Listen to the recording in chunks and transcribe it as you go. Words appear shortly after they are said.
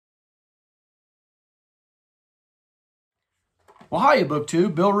Well, hiya,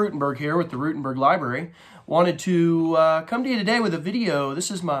 BookTube. Bill Ruttenberg here with the Ruttenberg Library. Wanted to come to you today with a video. This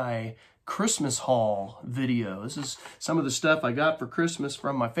is my Christmas haul video. This is some of the stuff I got for Christmas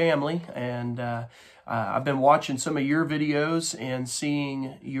from my family, and I've been watching some of your videos and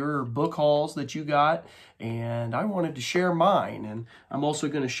seeing your book hauls that you got, and I wanted to share mine. And I'm also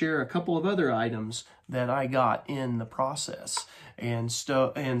going to share a couple of other items that I got in the process. Yeah,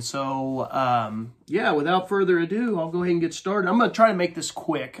 without further ado, I'll go ahead and get started. I'm going to try to make this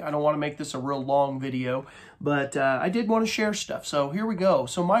quick. I don't want to make this a real long video, but I did want to share stuff. So here we go.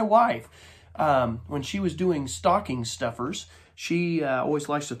 So my wife, when she was doing stocking stuffers, she always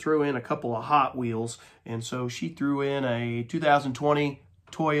likes to throw in a couple of Hot Wheels. And so she threw in a 2020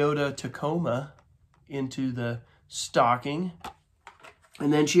 Toyota Tacoma into the stocking.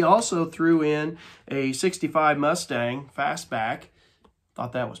 And then she also threw in a 65 Mustang Fastback.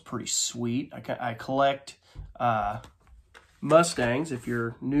 Thought that was pretty sweet. I collect Mustangs. If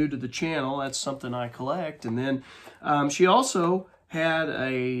you're new to the channel, that's something I collect. And then she also had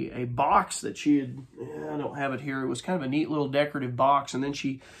a box that she had, I don't have it here. It was kind of a neat little decorative box. And then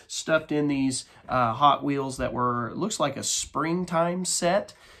she stuffed in these Hot Wheels that were, it looks like a springtime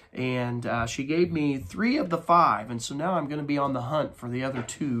set. And she gave me 3 of the 5, and so now I'm going to be on the hunt for the other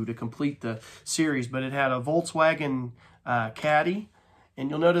 2 to complete the series. But it had a Volkswagen Caddy, and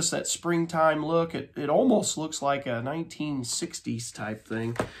you'll notice that springtime look. It almost looks like a 1960s type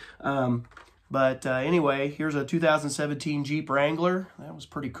thing. Anyway, here's a 2017 Jeep Wrangler. That was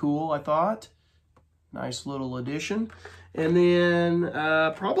pretty cool, I thought. Nice little addition. And then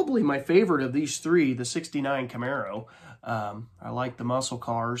probably my favorite of these 3, the 69 Camaro. I like the muscle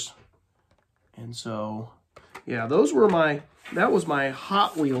cars. And so, yeah, that was my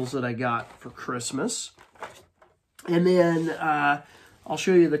Hot Wheels that I got for Christmas. And then I'll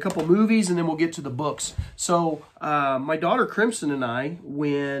show you the couple movies, and then we'll get to the books. So my daughter Crimson and I,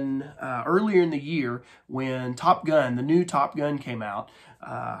 when earlier in the year, when Top Gun, the new Top Gun came out,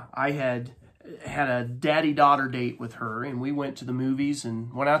 I had a daddy-daughter date with her, and we went to the movies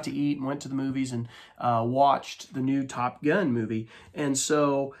and went out to eat and went to the movies and watched the new Top Gun movie. And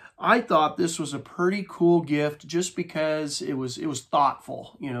so I thought this was a pretty cool gift just because it was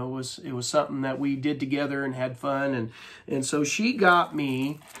thoughtful. You know, it was something that we did together and had fun. And so she got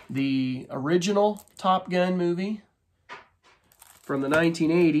me the original Top Gun movie from the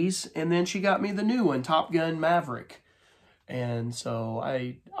 1980s, and then she got me the new one, Top Gun Maverick. And so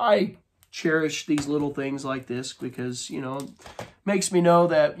I cherish these little things like this because, you know, makes me know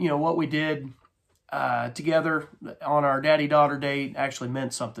that, you know, what we did together on our daddy-daughter date actually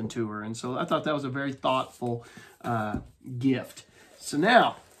meant something to her. And so I thought that was a very thoughtful gift. So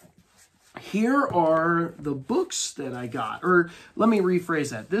now, here are the books that I got. Or let me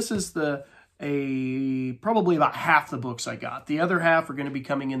rephrase that. This is probably about half the books I got. The other half are going to be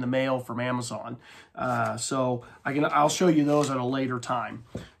coming in the mail from Amazon. So I'll show you those at a later time.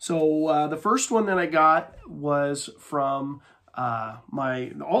 So the first one that I got was from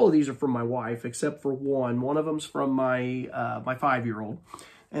all of these are from my wife, except for one. One of them's from my 5-year-old.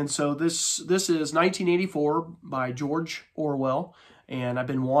 And so this is 1984 by George Orwell. And I've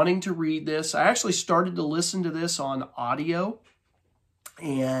been wanting to read this. I actually started to listen to this on audio.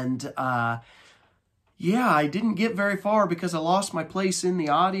 And yeah, I didn't get very far because I lost my place in the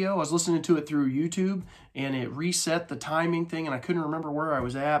audio. I was listening to it through YouTube, and it reset the timing thing, and I couldn't remember where I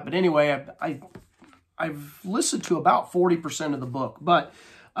was at. But anyway, I've listened to about 40% of the book, but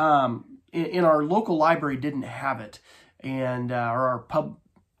in our local library didn't have it, and or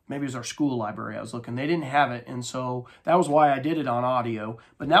maybe it was our school library I was looking. They didn't have it, and so that was why I did it on audio.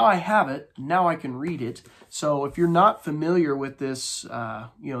 But now I have it. Now I can read it. So if you're not familiar with this,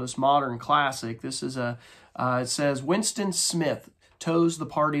 this modern classic, this is it says, Winston Smith toes the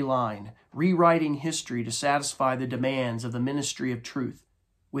party line, rewriting history to satisfy the demands of the Ministry of Truth.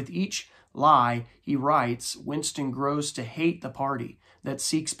 With each lie he writes, Winston grows to hate the party that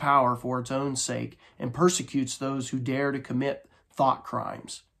seeks power for its own sake and persecutes those who dare to commit thought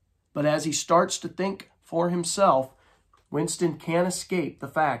crimes. But as he starts to think for himself, Winston can't escape the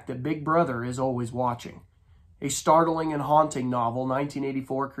fact that Big Brother is always watching. A startling and haunting novel,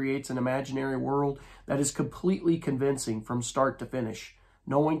 1984 creates an imaginary world that is completely convincing from start to finish.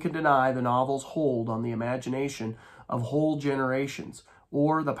 No one can deny the novel's hold on the imagination of whole generations,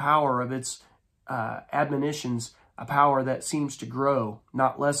 or the power of its admonitions, a power that seems to grow,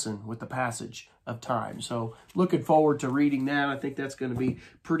 not lessen, with the passage of time. So looking forward to reading that. I think that's going to be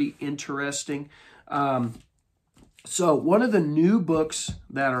pretty interesting. So one of the new books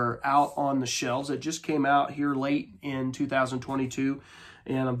that are out on the shelves that just came out here late in 2022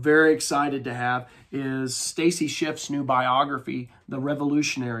 and I'm very excited to have, is Stacy Schiff's new biography, The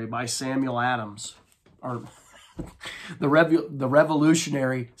Revolutionary by Samuel Adams. Or the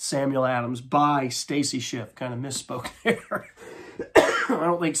Revolutionary Samuel Adams by Stacy Schiff. Kind of misspoke there. I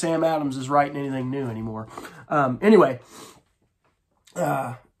don't think Sam Adams is writing anything new anymore. Anyway,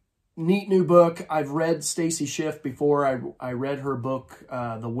 neat new book. I've read Stacy Schiff before. I read her book,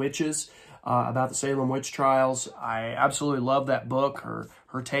 The Witches, about the Salem witch trials. I absolutely love that book.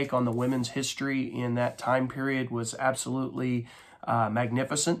 Her take on the women's history in that time period was absolutely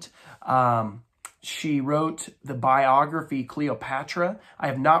magnificent. She wrote the biography Cleopatra. I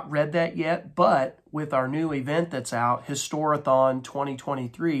have not read that yet, but with our new event that's out, Historathon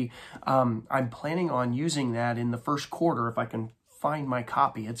 2023, I'm planning on using that in the first quarter if I can find my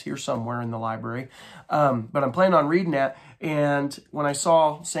copy. It's here somewhere in the library. But I'm planning on reading that. And when I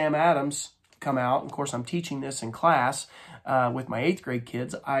saw Sam Adams come out, of course I'm teaching this in class with my 8th grade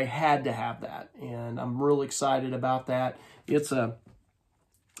kids, I had to have that. And I'm real excited about that. It's a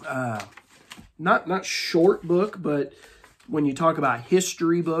not short book, but when you talk about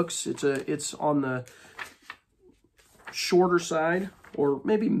history books, it's on the shorter side, or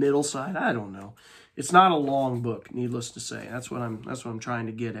maybe middle side. I don't know. It's not a long book, needless to say. That's what I'm trying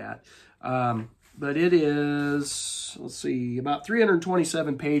to get at. But it is, let's see, about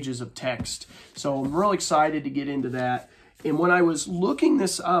 327 pages of text. So I'm real excited to get into that. And when I was looking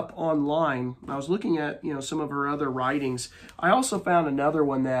this up online, I was looking at, some of her other writings. I also found another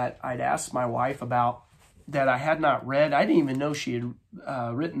one that I'd asked my wife about that I had not read. I didn't even know she had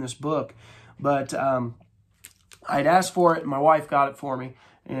written this book, but I'd asked for it and my wife got it for me.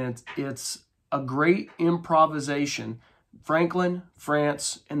 And it's A Great Improvisation, Franklin,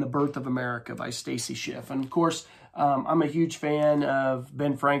 France, and the Birth of America by Stacy Schiff. And of course, I'm a huge fan of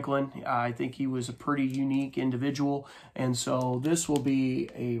Ben Franklin. I think he was a pretty unique individual. And so this will be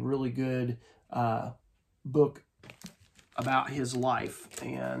a really good book about his life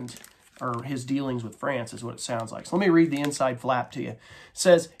or his dealings with France is what it sounds like. So let me read the inside flap to you. It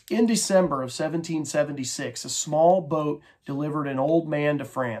says, in December of 1776, a small boat delivered an old man to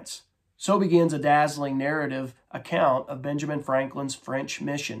France. So begins a dazzling narrative account of Benjamin Franklin's French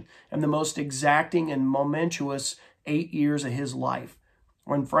mission and the most exacting and momentous 8 years of his life.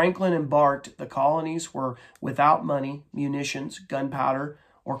 When Franklin embarked, the colonies were without money, munitions, gunpowder,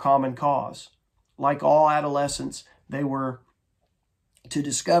 or common cause. Like all adolescents, they were to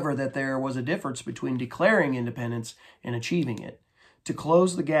discover that there was a difference between declaring independence and achieving it. To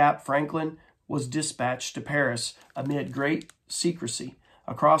close the gap, Franklin was dispatched to Paris amid great secrecy,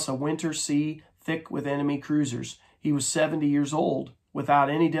 across a winter sea thick with enemy cruisers. He was 70 years old, without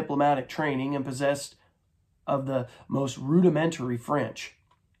any diplomatic training, and possessed of the most rudimentary French.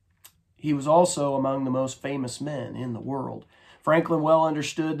 He was also among the most famous men in the world. Franklin well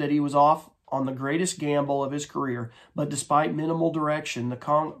understood that he was off on the greatest gamble of his career, but despite minimal direction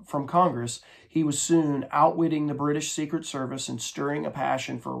from Congress, he was soon outwitting the British Secret Service and stirring a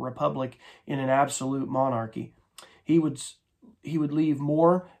passion for a republic in an absolute monarchy. He would leave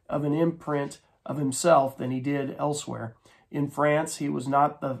more of an imprint of himself than he did elsewhere. In France, he was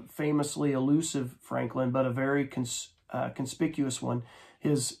not the famously elusive Franklin, but a very conspicuous one.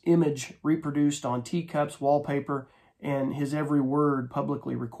 His image reproduced on teacups, wallpaper, and his every word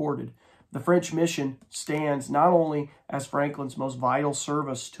publicly recorded. The French mission stands not only as Franklin's most vital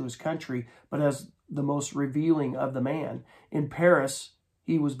service to his country, but as the most revealing of the man. In Paris,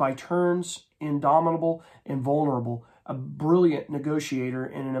 he was by turns indomitable and vulnerable, a brilliant negotiator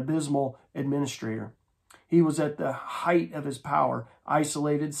and an abysmal administrator. He was at the height of his power,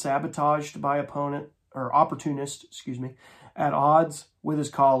 isolated, sabotaged by opportunists, at odds with his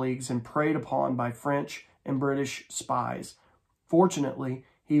colleagues and preyed upon by French and British spies. Fortunately,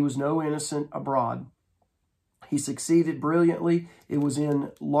 he was no innocent abroad. He succeeded brilliantly. It was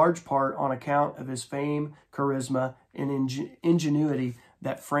in large part on account of his fame, charisma, and ingenuity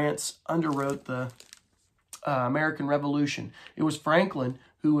that France underwrote the American Revolution. It was Franklin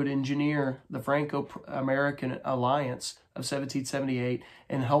who would engineer the Franco-American alliance of 1778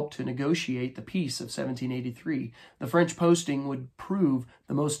 and help to negotiate the peace of 1783. The French posting would prove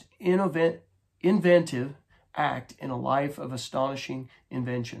the most inventive act in a life of astonishing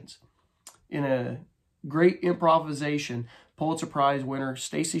inventions. In A Great Improvisation, Pulitzer Prize winner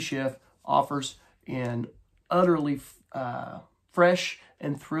Stacy Schiff offers an utterly fresh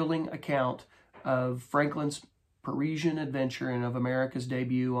and thrilling account of Franklin's Parisian adventure and of America's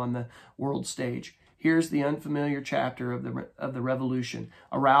debut on the world stage. Here's the unfamiliar chapter of the Revolution,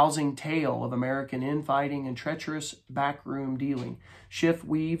 a rousing tale of American infighting and treacherous backroom dealing. Schiff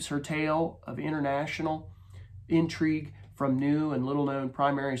weaves her tale of international intrigue, from new and little-known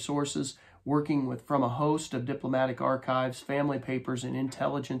primary sources, working from a host of diplomatic archives, family papers, and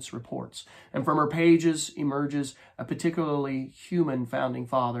intelligence reports. And from her pages emerges a particularly human founding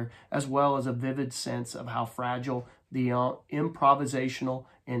father, as well as a vivid sense of how fragile the improvisational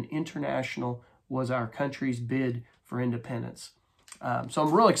and international was our country's bid for independence. So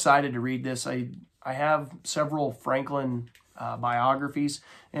I'm really excited to read this. I have several Franklin biographies,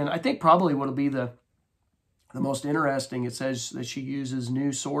 and I think probably what'll be the most interesting, it says that she uses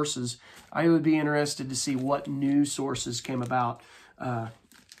new sources. I would be interested to see what new sources came about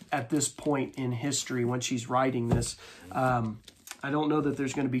at this point in history when she's writing this. I don't know that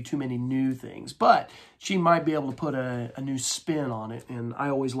there's going to be too many new things, but she might be able to put a new spin on it. And I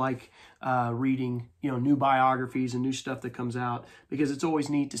always like reading, new biographies and new stuff that comes out, because it's always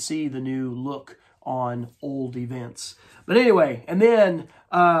neat to see the new look on old events. But anyway, and then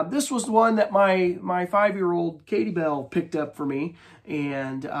this was the one that my 5-year-old Katie Bell picked up for me,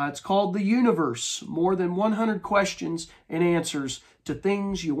 and it's called The Universe, More Than 100 Questions and Answers to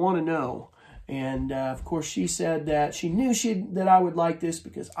Things You Want to Know. And of course, she said that she knew that I would like this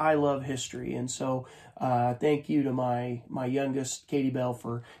because I love history. And so thank you to my youngest, Katie Bell,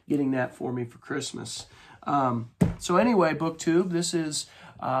 for getting that for me for Christmas. So anyway, BookTube, this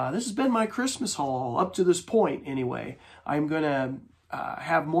has been my Christmas haul up to this point anyway. I'm going to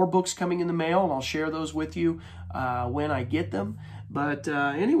have more books coming in the mail, and I'll share those with you when I get them. But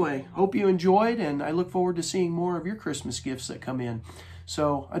anyway, hope you enjoyed, and I look forward to seeing more of your Christmas gifts that come in.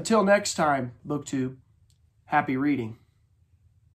 So until next time, BookTube, happy reading.